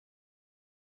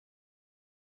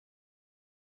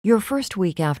Your first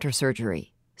week after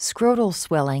surgery, scrotal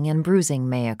swelling and bruising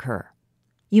may occur.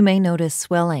 You may notice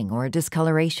swelling or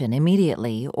discoloration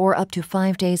immediately or up to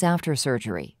 5 days after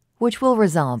surgery, which will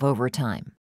resolve over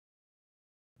time.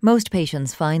 Most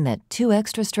patients find that 2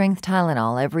 extra-strength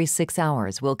Tylenol every 6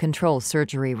 hours will control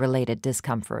surgery-related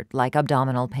discomfort like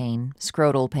abdominal pain,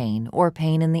 scrotal pain, or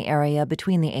pain in the area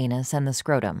between the anus and the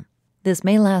scrotum. This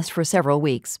may last for several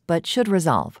weeks, but should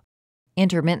resolve.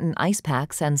 Intermittent ice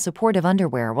packs and supportive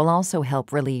underwear will also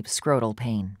help relieve scrotal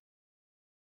pain.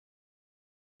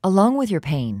 Along with your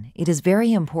pain, it is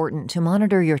very important to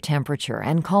monitor your temperature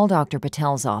and call Dr.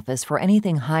 Patel's office for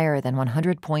anything higher than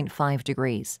 100.5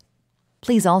 degrees.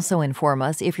 Please also inform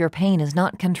us if your pain is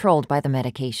not controlled by the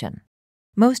medication.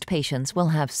 Most patients will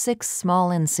have 6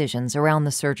 small incisions around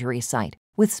the surgery site,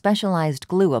 with specialized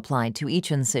glue applied to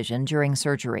each incision during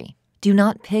surgery. Do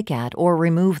not pick at or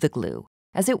remove the glue,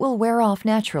 as it will wear off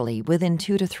naturally within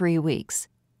 2 to 3 weeks.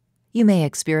 You may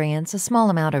experience a small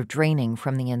amount of draining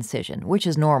from the incision, which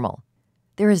is normal.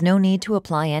 There is no need to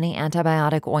apply any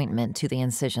antibiotic ointment to the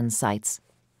incision sites.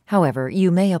 However, you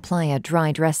may apply a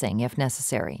dry dressing if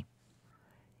necessary.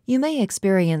 You may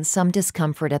experience some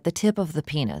discomfort at the tip of the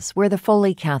penis where the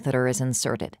Foley catheter is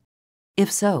inserted.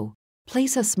 If so,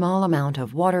 place a small amount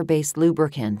of water-based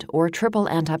lubricant or triple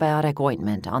antibiotic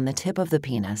ointment on the tip of the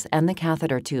penis and the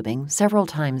catheter tubing several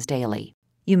times daily.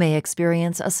 You may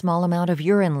experience a small amount of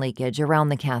urine leakage around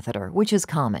the catheter, which is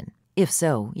common. If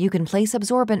so, you can place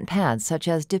absorbent pads such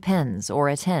as Depends or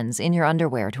Attends in your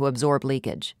underwear to absorb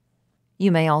leakage.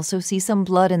 You may also see some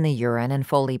blood in the urine and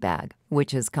Foley bag,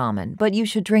 which is common, but you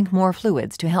should drink more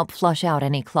fluids to help flush out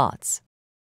any clots.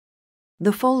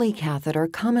 The Foley catheter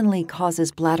commonly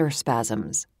causes bladder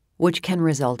spasms, which can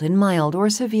result in mild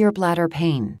or severe bladder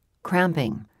pain,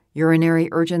 cramping, urinary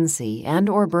urgency,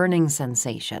 and/or burning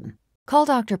sensation. Call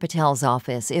Dr. Patel's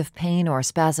office if pain or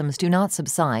spasms do not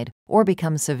subside or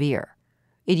become severe.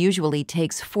 It usually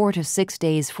takes 4 to 6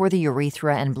 days for the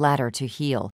urethra and bladder to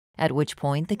heal, at which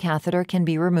point the catheter can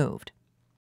be removed.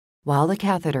 While the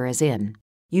catheter is in,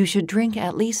 you should drink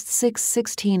at least 6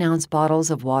 16-ounce bottles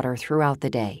of water throughout the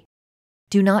day.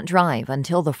 Do not drive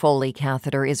until the Foley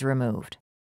catheter is removed.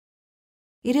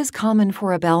 It is common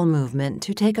for a bowel movement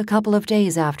to take a couple of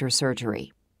days after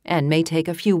surgery, and may take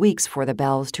a few weeks for the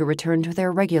bowels to return to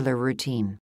their regular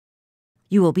routine.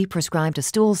 You will be prescribed a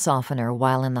stool softener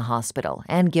while in the hospital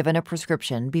and given a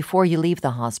prescription before you leave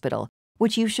the hospital,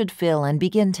 which you should fill and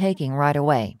begin taking right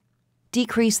away.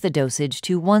 Decrease the dosage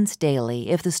to once daily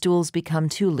if the stools become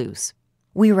too loose.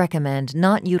 We recommend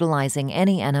not utilizing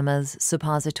any enemas,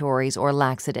 suppositories, or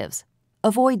laxatives.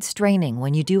 Avoid straining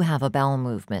when you do have a bowel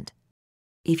movement.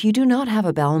 If you do not have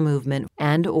a bowel movement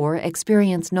and/or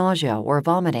experience nausea or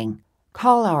vomiting,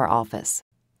 call our office.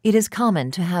 It is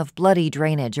common to have bloody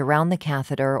drainage around the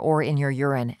catheter or in your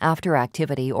urine after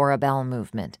activity or a bowel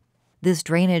movement. This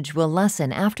drainage will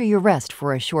lessen after you rest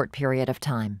for a short period of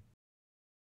time.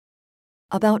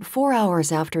 About 4 hours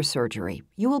after surgery,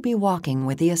 you will be walking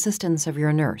with the assistance of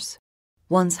your nurse.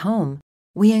 Once home,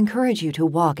 we encourage you to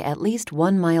walk at least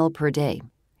 1 mile per day,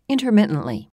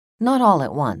 intermittently, not all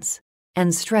at once,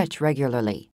 and stretch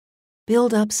regularly.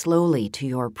 Build up slowly to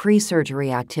your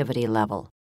pre-surgery activity level,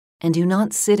 and do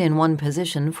not sit in one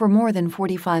position for more than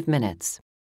 45 minutes.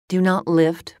 Do not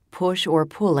lift, push, or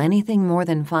pull anything more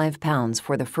than 5 pounds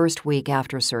for the first week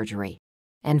after surgery,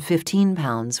 and 15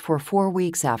 pounds for 4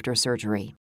 weeks after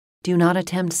surgery. Do not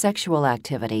attempt sexual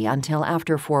activity until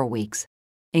after 4 weeks,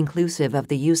 inclusive of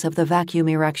the use of the vacuum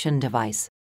erection device.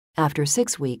 After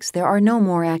 6 weeks, there are no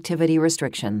more activity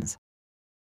restrictions.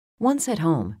 Once at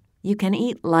home, you can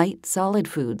eat light, solid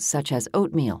foods such as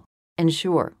oatmeal,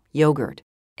 Ensure, yogurt,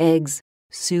 eggs,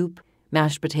 soup,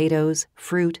 mashed potatoes,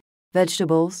 fruit,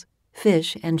 vegetables,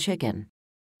 fish, and chicken.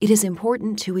 It is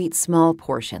important to eat small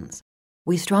portions.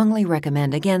 We strongly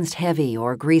recommend against heavy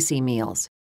or greasy meals,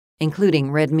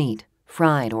 including red meat,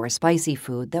 fried or spicy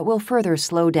food that will further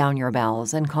slow down your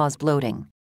bowels and cause bloating.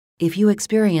 If you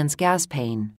experience gas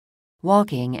pain,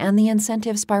 walking and the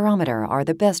incentive spirometer are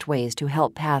the best ways to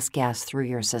help pass gas through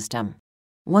your system.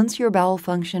 Once your bowel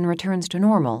function returns to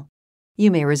normal, you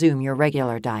may resume your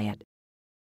regular diet.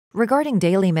 Regarding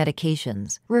daily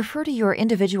medications, refer to your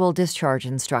individual discharge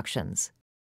instructions.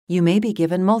 You may be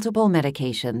given multiple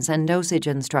medications and dosage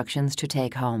instructions to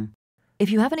take home. If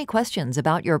you have any questions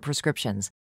about your prescriptions,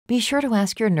 be sure to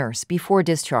ask your nurse before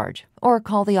discharge or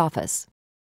call the office.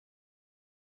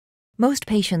 Most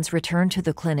patients return to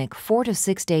the clinic 4 to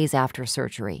 6 days after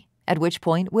surgery, at which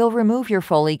point we'll remove your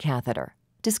Foley catheter,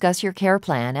 discuss your care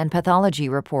plan and pathology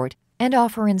report, and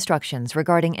offer instructions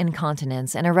regarding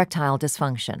incontinence and erectile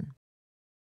dysfunction.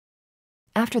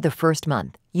 After the first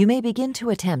month, you may begin to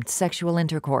attempt sexual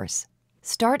intercourse.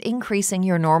 Start increasing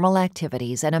your normal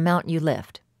activities and amount you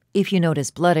lift. If you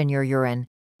notice blood in your urine,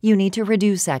 you need to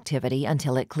reduce activity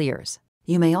until it clears.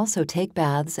 You may also take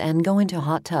baths and go into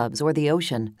hot tubs or the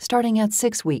ocean starting at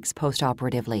 6 weeks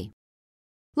postoperatively.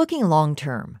 Looking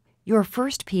long-term, your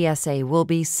first PSA will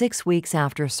be 6 weeks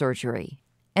after surgery,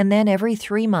 and then every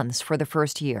 3 months for the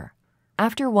first year.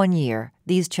 After 1 year,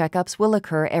 these checkups will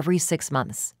occur every 6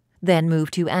 months, then move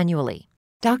to annually.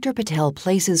 Dr. Patel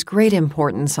places great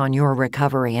importance on your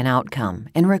recovery and outcome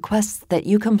and requests that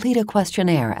you complete a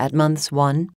questionnaire at months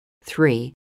 1,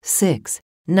 3, 6,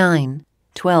 9,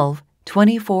 12,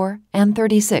 24, and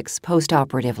 36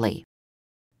 postoperatively.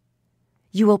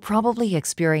 You will probably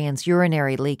experience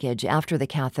urinary leakage after the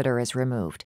catheter is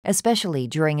removed, especially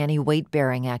during any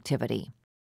weight-bearing activity.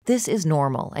 This is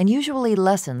normal and usually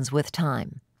lessens with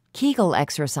time. Kegel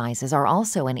exercises are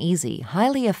also an easy,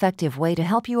 highly effective way to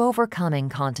help you overcome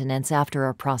incontinence after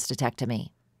a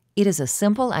prostatectomy. It is a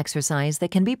simple exercise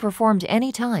that can be performed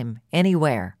anytime,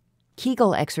 anywhere.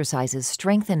 Kegel exercises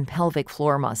strengthen pelvic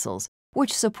floor muscles,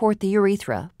 which support the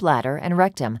urethra, bladder, and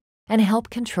rectum, and help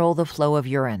control the flow of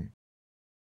urine.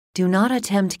 Do not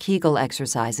attempt Kegel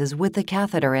exercises with the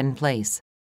catheter in place.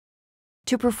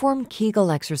 To perform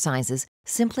Kegel exercises,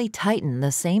 simply tighten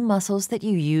the same muscles that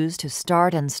you use to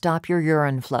start and stop your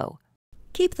urine flow.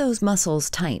 Keep those muscles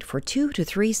tight for 2 to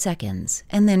 3 seconds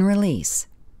and then release.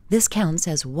 This counts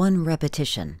as 1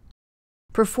 repetition.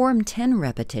 Perform 10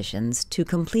 repetitions to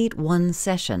complete 1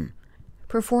 session.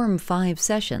 Perform 5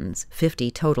 sessions, 50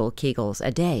 total Kegels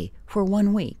a day, for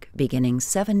 1 week, beginning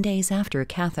 7 days after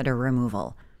catheter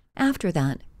removal. After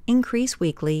that, increase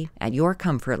weekly at your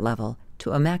comfort level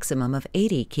to a maximum of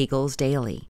 80 Kegels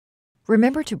daily.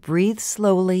 Remember to breathe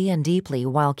slowly and deeply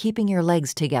while keeping your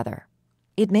legs together.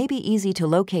 It may be easy to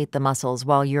locate the muscles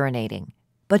while urinating,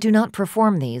 but do not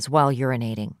perform these while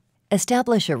urinating.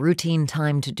 Establish a routine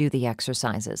time to do the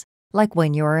exercises, like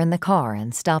when you are in the car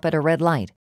and stop at a red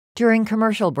light, during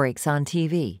commercial breaks on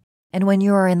TV, and when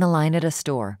you are in the line at a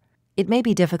store. It may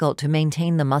be difficult to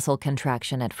maintain the muscle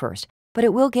contraction at first, but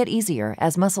it will get easier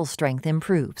as muscle strength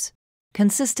improves.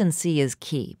 Consistency is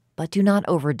key, but do not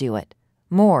overdo it.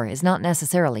 More is not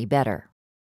necessarily better.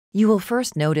 You will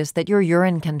first notice that your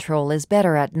urine control is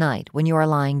better at night when you are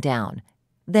lying down.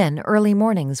 Then early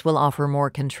mornings will offer more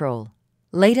control.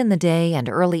 Late in the day and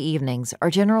early evenings are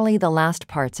generally the last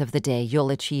parts of the day you'll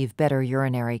achieve better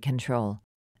urinary control.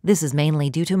 This is mainly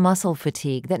due to muscle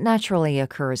fatigue that naturally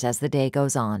occurs as the day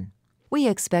goes on. We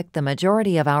expect the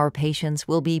majority of our patients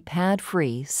will be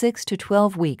pad-free 6 to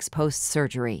 12 weeks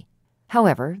post-surgery.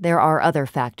 However, there are other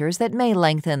factors that may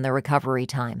lengthen the recovery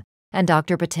time, and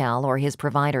Dr. Patel or his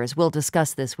providers will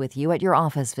discuss this with you at your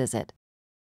office visit.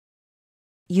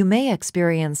 You may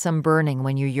experience some burning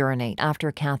when you urinate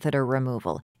after catheter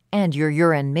removal, and your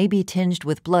urine may be tinged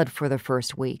with blood for the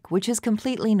first week, which is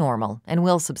completely normal and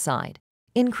will subside.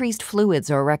 Increased fluids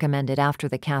are recommended after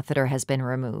the catheter has been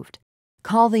removed.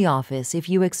 Call the office if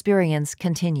you experience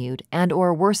continued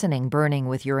and/or worsening burning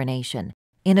with urination,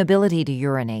 inability to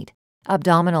urinate,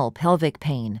 abdominal pelvic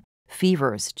pain,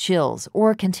 fevers, chills,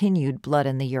 or continued blood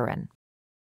in the urine.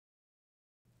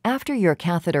 After your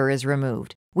catheter is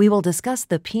removed, we will discuss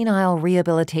the penile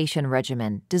rehabilitation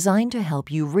regimen designed to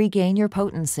help you regain your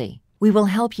potency. We will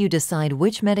help you decide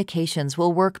which medications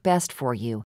will work best for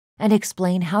you and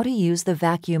explain how to use the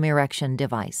vacuum erection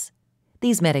device.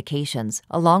 These medications,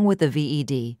 along with the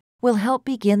VED, will help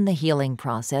begin the healing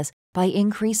process by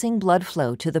increasing blood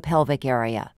flow to the pelvic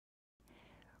area.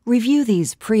 Review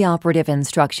these preoperative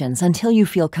instructions until you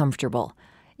feel comfortable.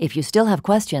 If you still have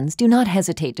questions, do not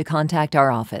hesitate to contact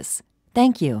our office.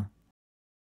 Thank you.